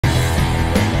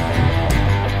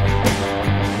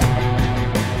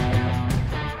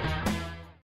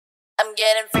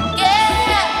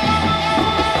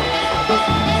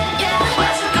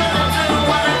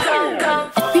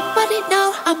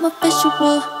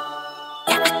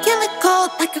kill it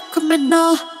cold like a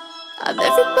criminal. I'm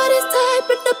everybody's type,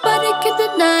 but nobody can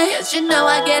deny. Yes, you know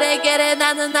I get it,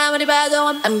 나는 아무리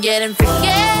봐도 I'm getting freaky,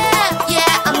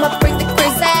 yeah, I'ma bring the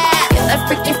crazy. Get that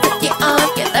freaky, freaky on,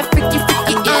 get that freaky,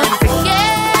 freaky on. Getting freaky,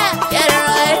 get it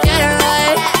right, get it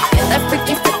right. Get that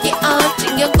freaky, freaky on,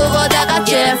 신경 끄고 다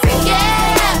같이 freaky,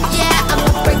 yeah,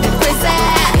 I'ma bring the crazy.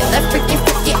 Get that freaky,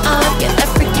 freaky on, get that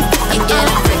freaky, freaky on.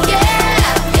 Getting freaky,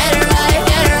 get it right,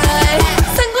 get it right.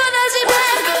 상관하지 마.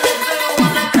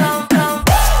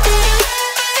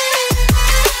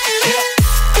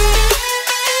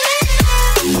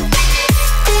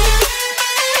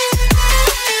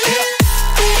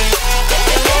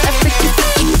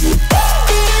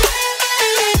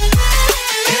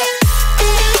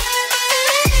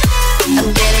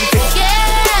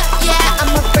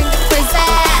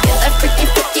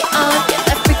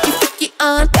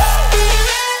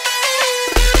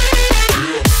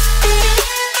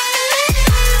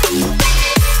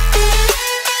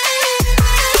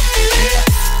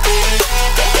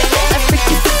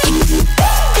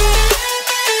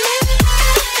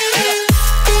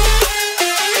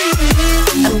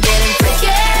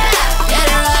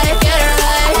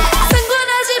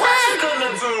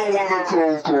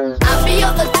 I'll be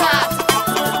on the top,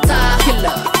 top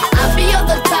killer. I'll be on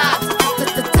the top,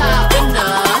 top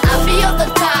winner. I'll be on the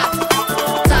top,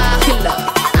 top killer.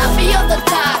 I'll be on the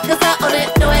top, 'cause I own it,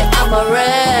 know it, I'm a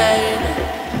red.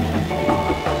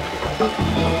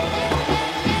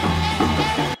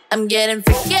 I'm getting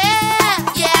freaky,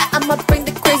 yeah, I'ma bring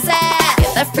the crazy.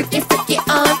 Get that freaky, freaky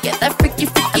on, get that freaky,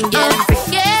 freaky. I'm getting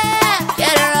freaky,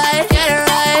 get it right, get it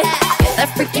right. Get that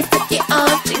freaky, freaky on,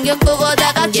 신경 끄고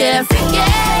다 같이 freaky,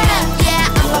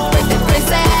 yeah, I'ma bring the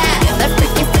crazy. Get that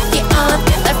freaky, freaky on,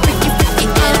 get that freaky, freaky.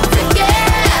 Getting freaky,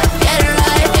 get it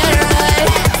right, get it right.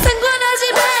 상관하지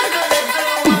마.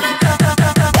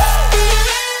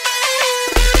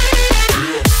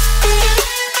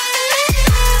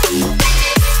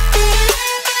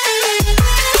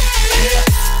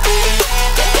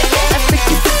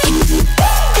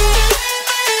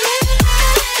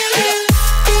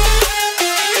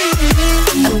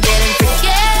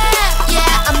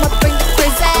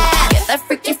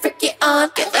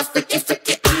 Get that freaky,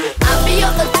 freaky. I'll be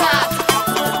on the top,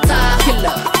 top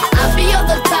killer. I'll be on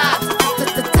the top,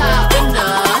 top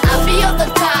winner. I'll be on the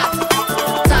top,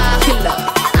 top killer.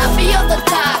 I'll be on the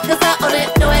top, 'cause I own it,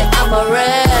 know it, I'm a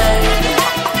red.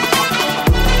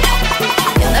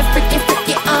 Get that freaky,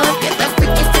 freaky on, get that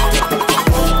freaky, freaky, freaky.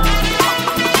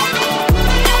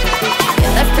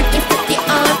 Get that freaky, freaky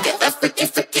on, get that freaky,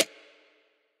 freaky.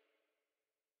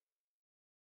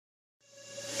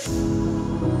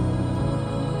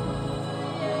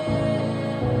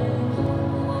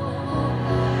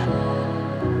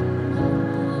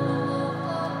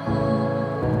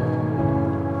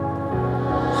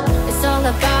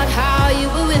 About how you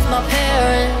were with my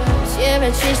parents, yeah,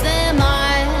 I changed their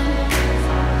mind.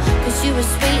 'Cause you were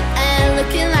sweet and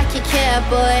looking like you cared,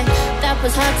 boy, that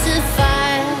was hard to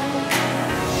find.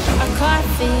 I caught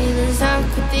feelings, how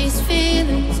could these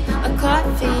feelings? I caught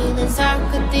feelings, how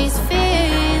could these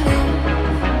feelings?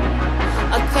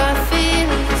 I caught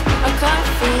feelings, I caught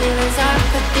feelings, how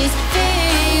could these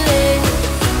feelings?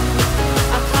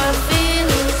 I caught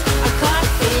feelings, I caught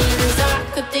feelings, how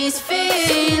could these feelings?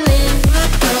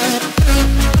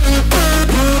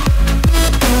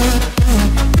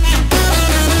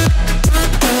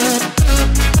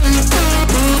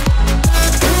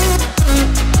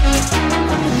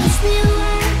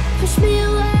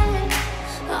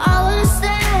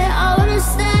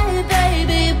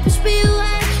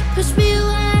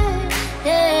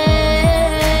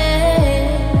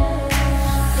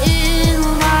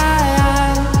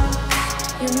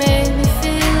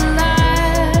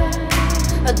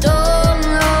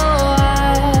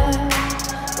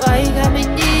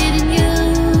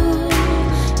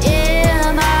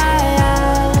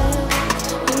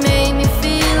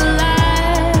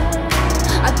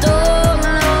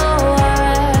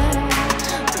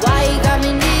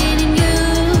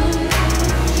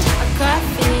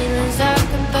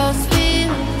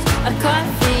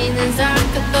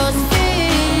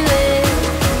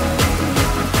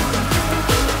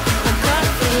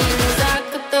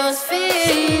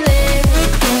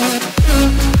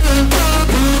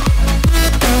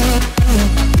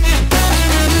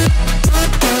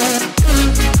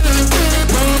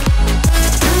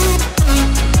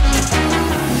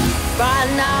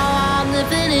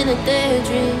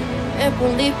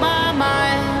 won't leave my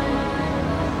mind.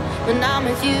 When I'm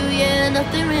with you, yeah,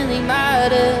 nothing really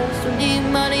matters. Don't need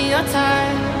money or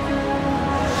time.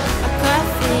 I got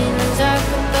feelings, I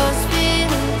got those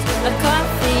feelings. I got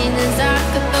feelings, I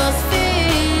got those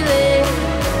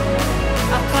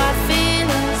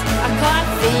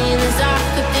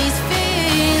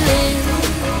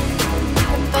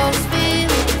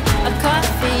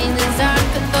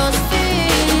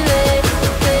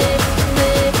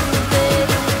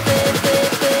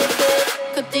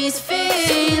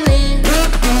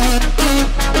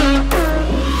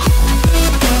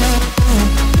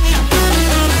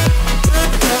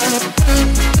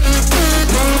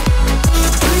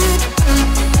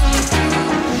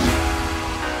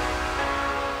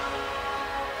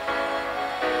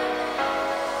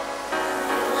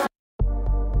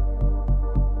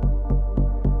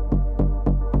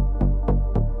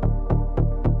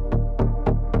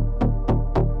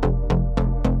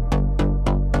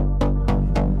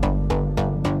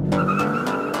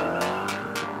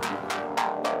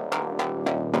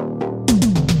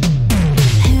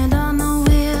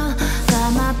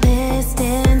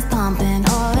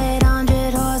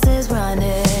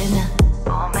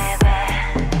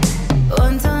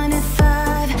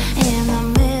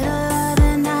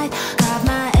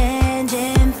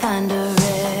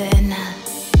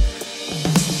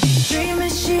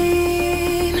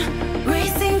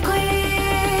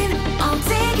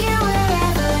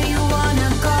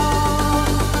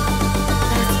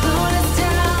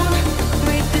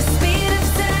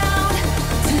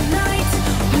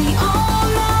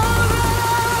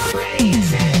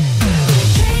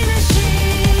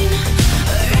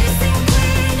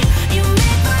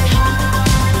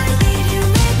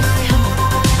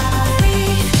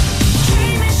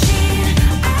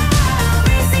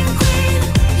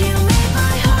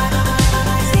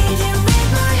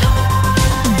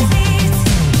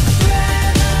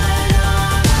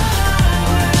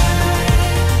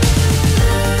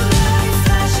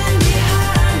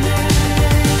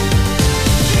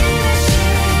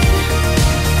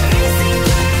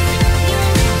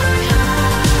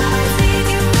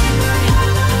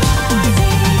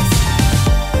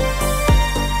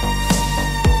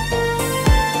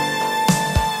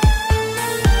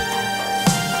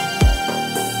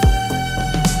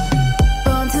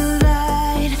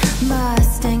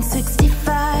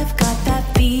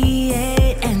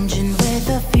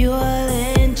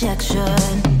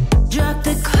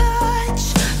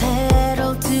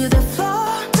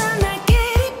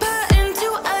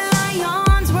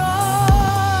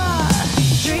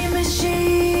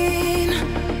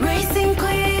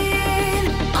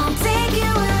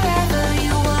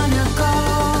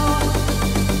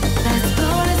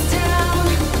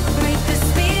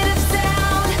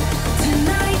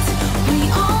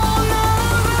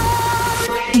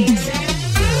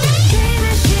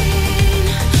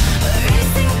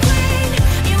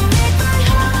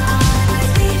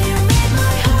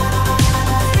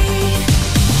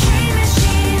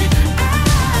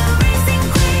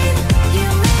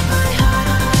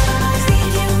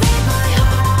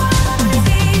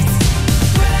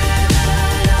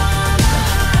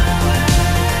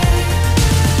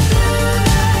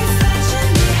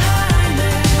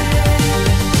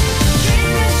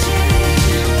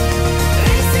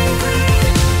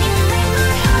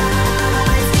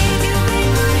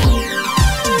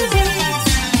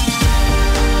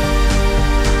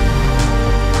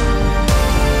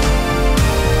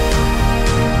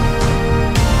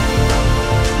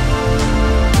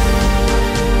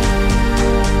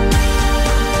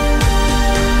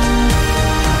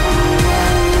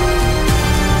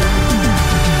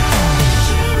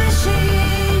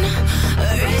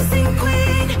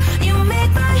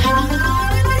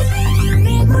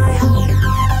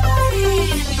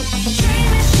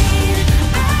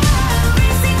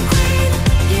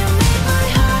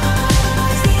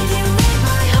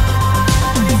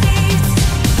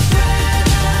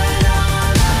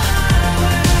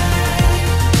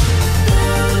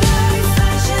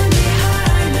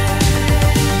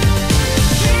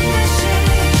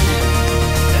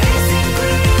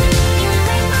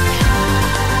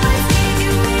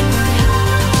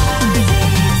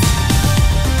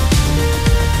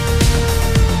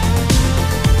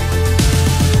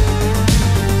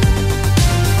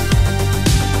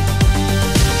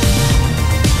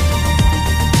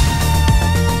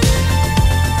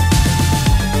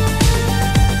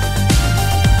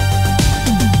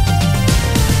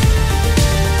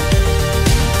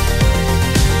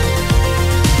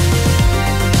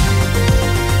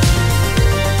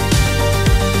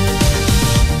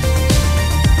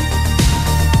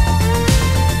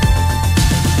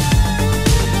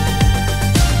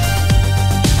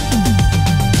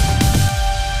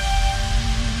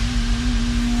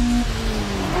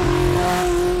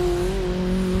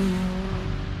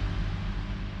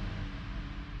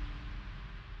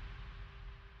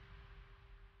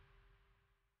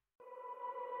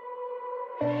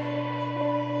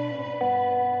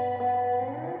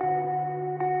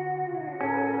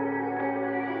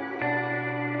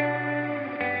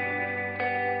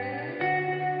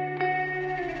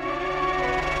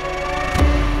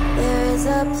There's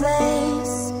a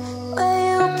place where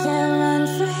you can run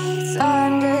free.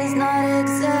 Time does not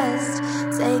exist.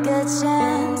 Take a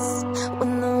chance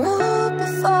when the road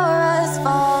before us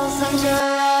falls under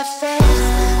our face.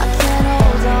 I can't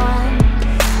hold on,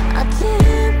 I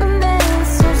can't remain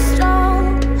so strong.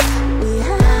 We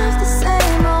have the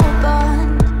same old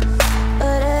bond,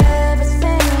 but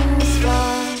everything is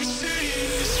wrong.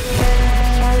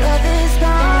 My love is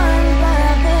gone, but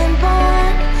I've been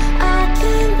born. I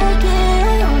can't make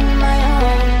it on my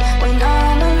own when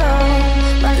I'm alone.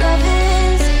 My love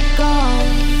is gone.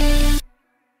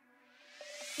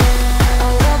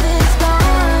 My love is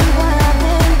gone, but I've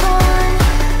been born.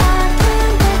 I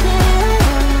can't make it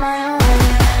on my own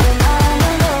when I'm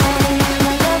alone.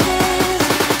 My love is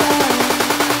gone.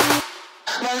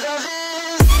 My love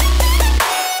is.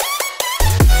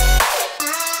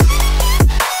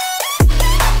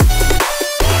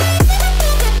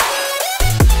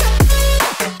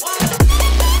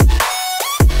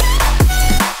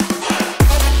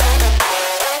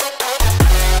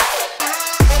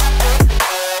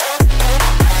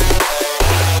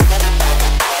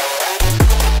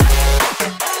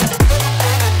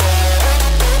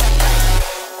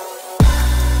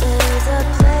 There's a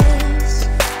place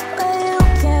where you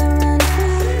can run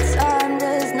free. Time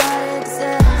does not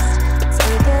exist.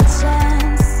 Take a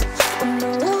chance when the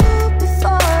road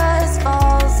before us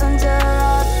falls under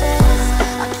our face.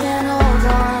 I can't hold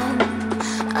on,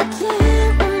 I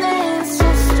can't remain so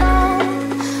strong.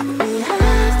 We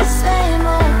have the same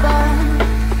old bond,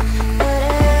 but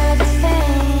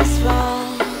everything's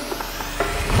wrong.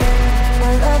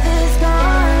 My love is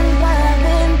gone, but I've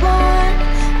been born.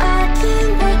 I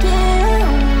can't break it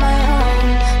on my own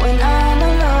when I'm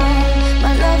alone.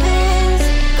 My love is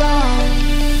gone.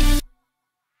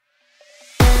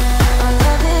 My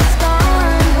love is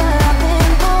gone, but I've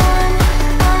been born.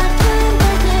 I can't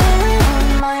break it on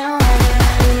my own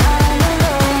when I'm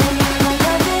alone. My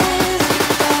love is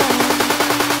gone.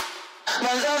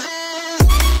 My love is.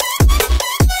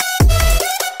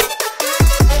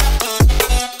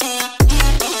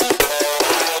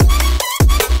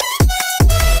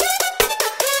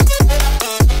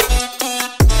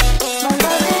 My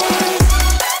love is.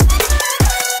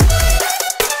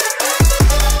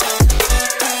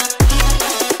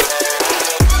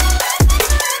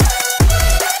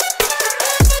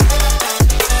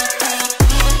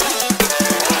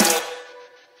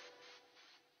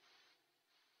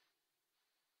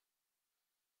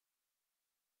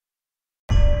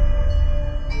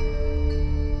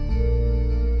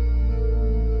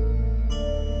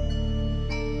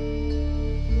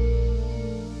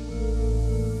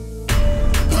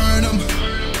 Burn 'em,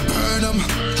 burn 'em.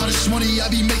 How this money I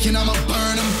be making, I'ma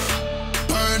burn 'em,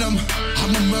 burn 'em.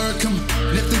 I'ma murk 'em.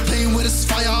 And if they playing with this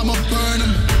fire, I'ma burn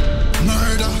 'em.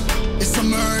 Murder, it's a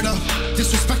murder.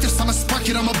 Disrespect if I'ma spark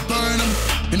it, I'ma burn 'em.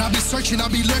 And I'll be searching, I'll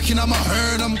be lurking, I'ma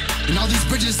hurt 'em. And all these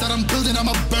bridges that I'm building,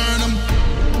 I'ma burn 'em,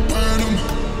 burn 'em,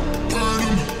 burn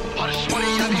 'em. How this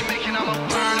money I be making, I'ma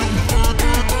burn 'em,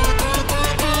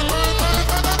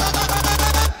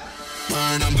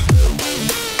 burn 'em.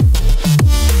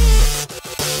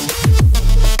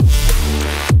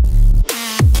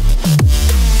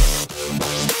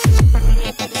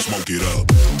 Smoke it up.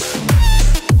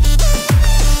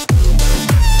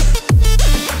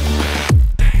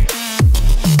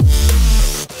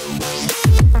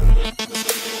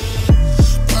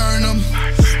 Burn 'em.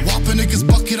 Whop a nigga's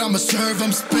bucket, I'ma serve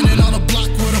 'em. Spinning on a block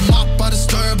with a mop, I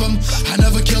disturb 'em. I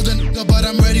never killed a nigga, but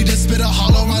I'm ready to spit a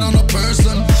hollow right on a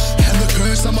person. And the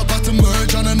curse, I'm about to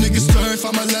merge on a nigga's turf.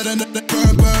 I'ma let a nigga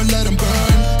burn, burn, let him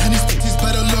burn. And these bitches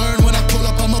better learn when I pull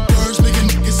up, I'ma burst. Make a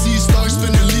nigga see stars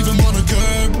spinning, leave him on a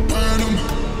curb. Burn 'em,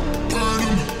 burn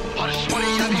 'em. All this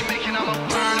money I be making, I'ma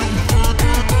burn 'em, burn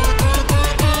 'em.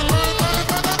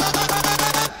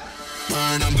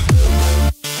 Burn 'em, burn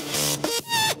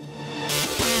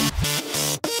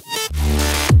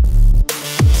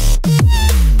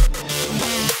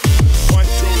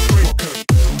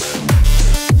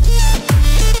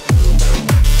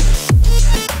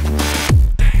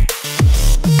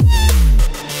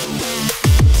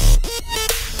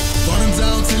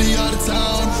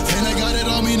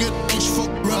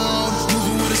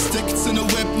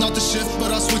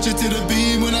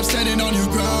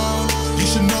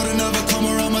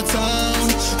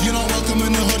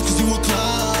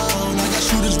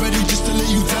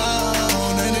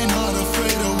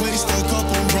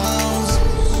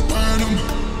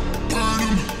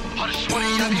 'em.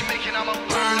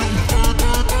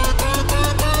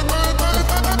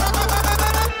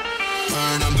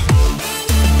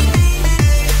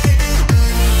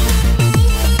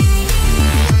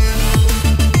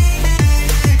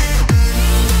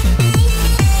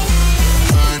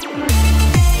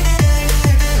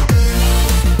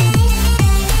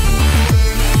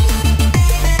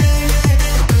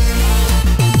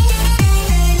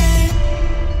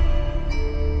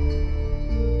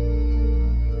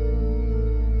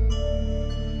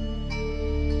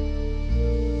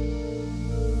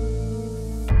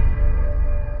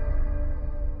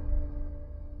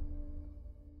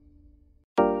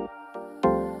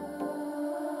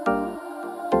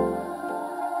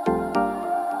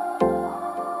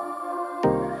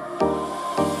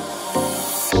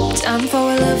 I'm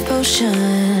for a love potion,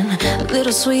 a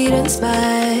little sweet and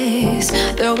spice.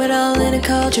 Throw it all in a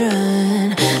cauldron,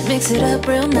 mix it up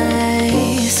real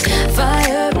nice.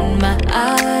 Fire in my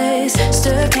eyes,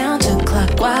 stir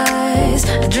counterclockwise.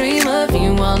 I dream of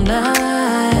you all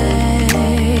night.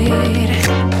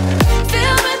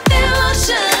 Feel with the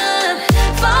emotion,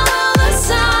 follow the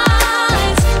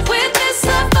signs. With this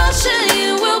love potion,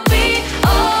 you will be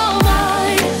all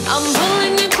mine. I'm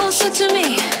pulling you closer to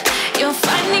me. You're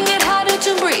finding it harder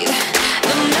to breathe.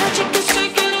 The magic is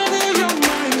taking over your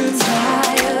mind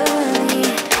entirely.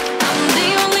 I'm the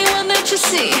only one that you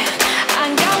see. I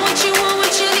got what you want,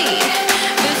 what you need.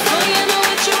 Before you know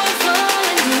it, you are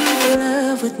falling deep in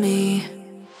love with me.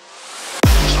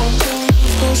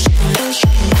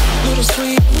 Little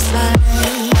sweet and spice.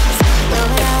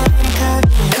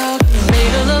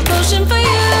 Made a love potion for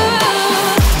you.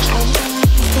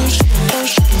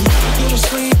 Little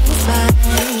sweet and spice.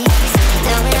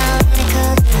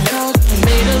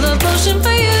 Made a love potion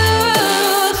for you.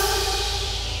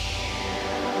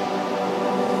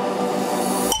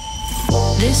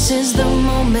 This is the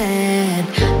moment,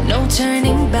 no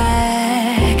turning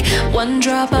back. One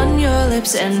drop on your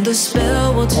lips and the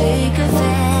spell will take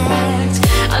effect.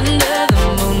 Under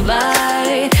the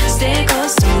moonlight, stay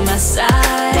close to my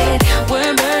side.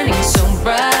 We're burning so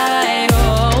bright.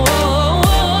 Oh, oh,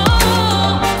 oh,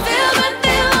 oh. Feel the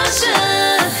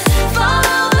emotion,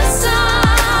 follow the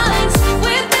signs.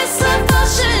 With this love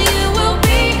potion, you will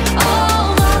be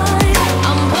all mine.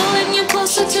 I'm pulling you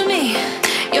closer to me.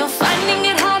 You're finding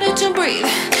it harder to breathe.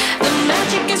 The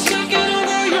magic is taking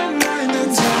over your mind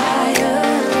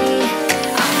entirely.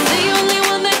 I'm the only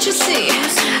one that you see.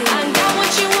 I got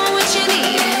what you want, what you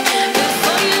need.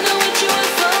 Before you know it, you are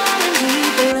falling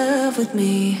deep in love with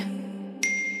me.